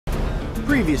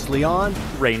Previously on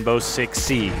Rainbow Six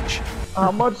Siege.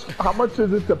 How much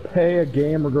is it to pay a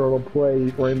gamer girl to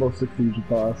play Rainbow Six Siege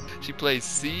with us? She plays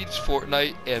Siege,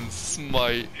 Fortnite, and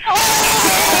Smite.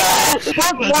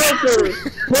 Bookmarker!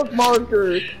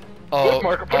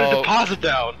 Bookmarker, put a deposit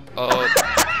down!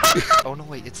 Oh no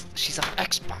wait, she's on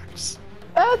Xbox.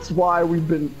 That's why we've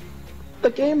been... The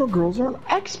gamer girls are on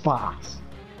Xbox.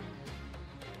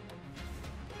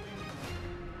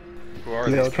 Who are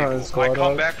these people? I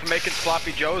come back from making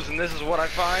sloppy joes and this is what I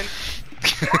find?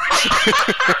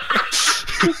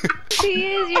 She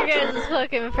is your guys'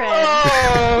 fucking friend.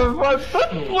 Oh, what the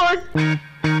fuck?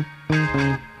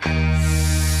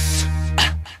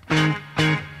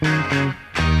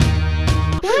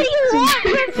 What do you want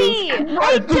from me? I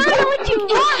don't know what you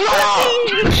want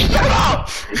from me! Shut up!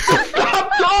 Stop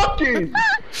talking!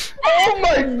 Oh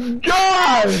my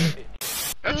god!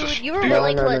 Dude, you were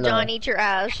willing to let John eat your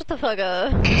ass. Shut the fuck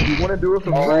up. You wanna do it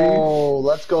for free? Oh,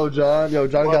 let's go, John. Yo,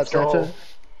 John got Snapchat?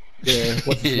 Yeah,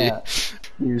 what's his snap?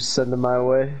 You send him my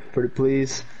way, pretty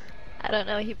please. I don't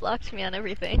know, he blocked me on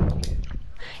everything.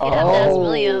 You'd have to ask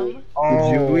William.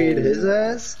 Did you eat his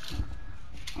ass?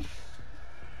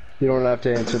 You don't have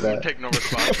to answer that. Take no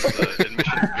response for the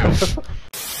admission of guilt.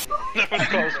 That was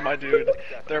close, my dude.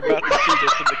 They're about to see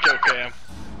this in the kill cam.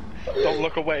 Don't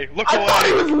look away. Look away! I thought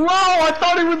he was low! I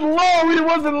thought he was low! He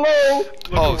wasn't low!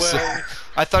 Oh, so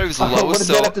I thought he was low, what does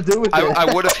that have to do with it? I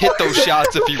would have hit those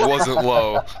shots if he wasn't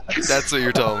low. That's what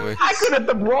you're telling me. I could hit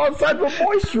the broad side of a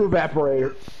moisture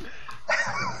evaporator.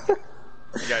 You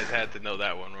guys had to know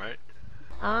that one, right?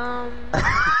 Oh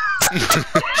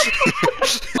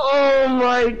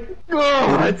my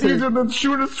god! It's easier than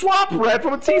shooting a swap rat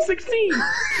from a T-16!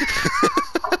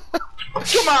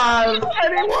 Come on!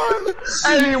 Anyone!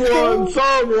 Anyone!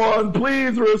 Someone!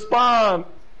 Please respond!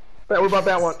 What about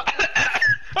that one?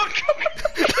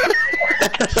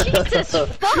 Jesus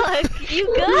fuck! You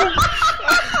good?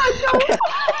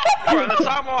 We're on the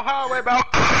Samoa Highway about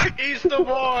east of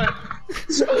one!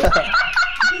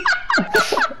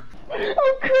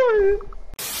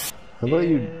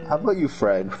 Okay. How about you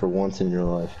frag for once in your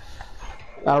life?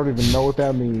 I don't even know what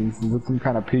that means. Is it some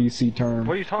kind of PC term?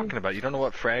 What are you talking about? You don't know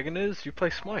what fragging is? You play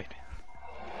Smite.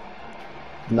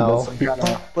 No, he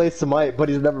plays Smite, but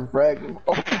he's never fragging.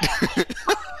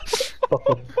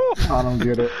 I don't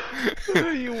get it.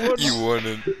 You wouldn't. You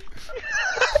wouldn't.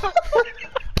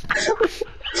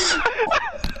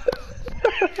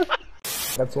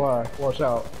 That's why. Watch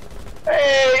out.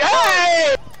 Hey!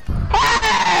 Hey!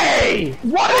 Hey!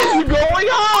 What is going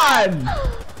on?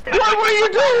 What were you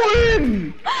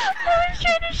doing? I was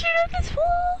trying to shoot up this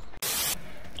wall.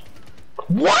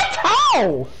 What?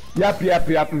 How? Yep.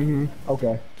 Mm-hmm.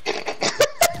 Okay.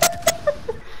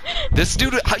 This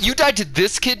dude, you died to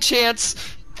this kid, Chance?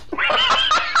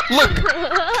 Look!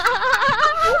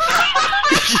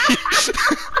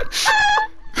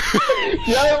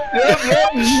 Yep.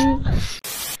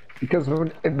 Because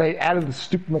when they added the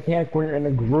stupid mechanic when you're in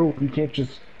a group, you can't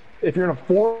just... If you're in a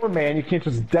four-man, you can't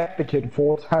just deck the kid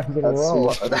 4 times in a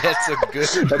row. That's a good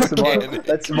That's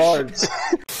That's smart.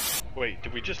 Wait,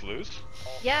 did we just lose?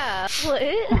 Yeah. What?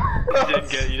 You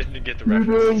didn't get the You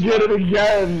reference. didn't get it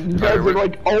again. You guys are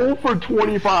like 0 for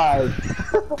 25.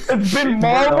 It's been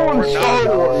Marvel and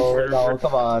Star Wars. No,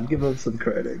 come on, give him some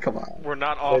credit. Come on. We're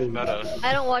not off meta.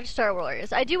 I don't watch Star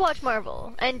Wars. I do watch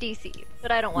Marvel and DC,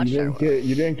 but I don't watch Star Wars.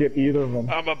 You didn't get either of them.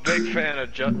 I'm a big fan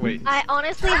of Wait. I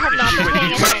honestly have not been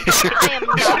paying attention. I am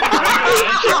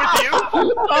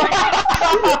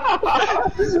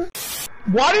not.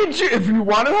 Why didn't you? If you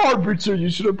wanted Hard Breacher, you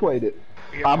should have played it.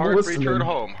 I'm Hard listening. Breacher at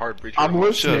home. Hard Breacher I'm at home.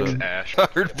 listening. Ash.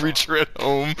 Hard Breacher at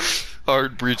home.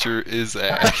 Hard Breacher is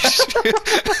Ash.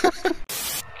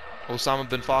 Osama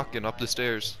bin Laden up the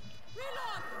stairs.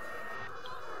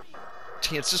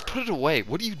 Chance, just put it away.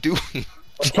 What are you doing? I'm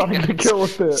trying to get a kill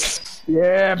with this.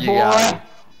 Yeah, boy. Yeah.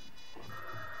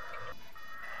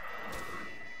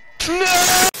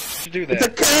 No! Do that. It's a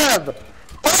cab.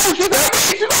 Oh,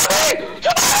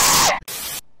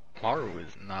 Maru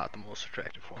is not the most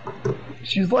attractive one.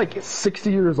 she's like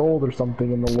 60 years old or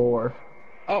something in the lore.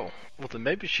 Oh, well then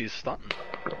maybe she's stunting.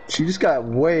 She just got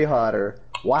way hotter.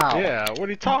 Wow. Yeah, what are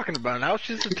you talking about? Now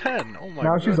she's a 10. Oh my god.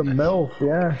 Now she's a MILF,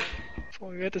 yeah. That's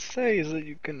all you had to say is that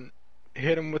you can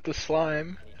hit him with the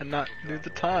slime and not do the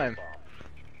time.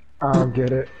 I don't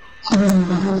get it.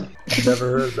 I've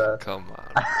never heard that. Come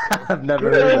on. I've never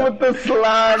Hit heard him that. with the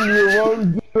slime, you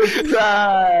won't do the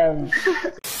time.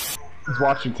 He's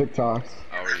watching TikToks.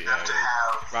 Oh yeah.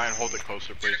 Ryan, hold it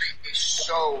closer, please.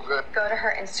 So good. Go to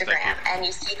her Instagram and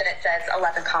you see that it says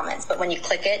 11 comments, but when you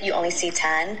click it, you only see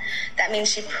 10. That means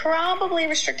she probably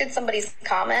restricted somebody's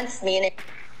comments, meaning...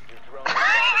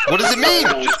 What does it mean?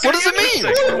 What does it mean?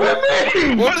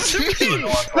 What does it mean?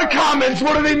 The comments,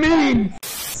 what do they mean?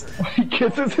 He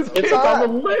kisses his kid on the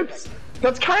lips.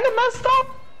 That's kind of messed up.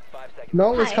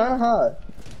 No, it's Hi. kind of hot.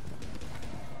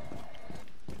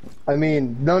 I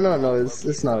mean, no,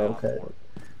 it's not okay.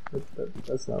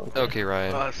 That's not okay. Okay,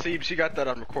 Ryan. Siebes, you got that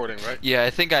on recording, right? Yeah, I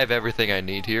think I have everything I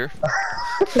need here.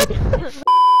 The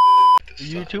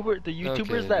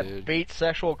YouTubers that dude. bait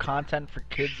sexual content for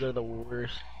kids are the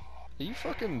worst. Are you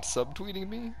fucking subtweeting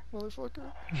me,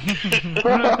 motherfucker?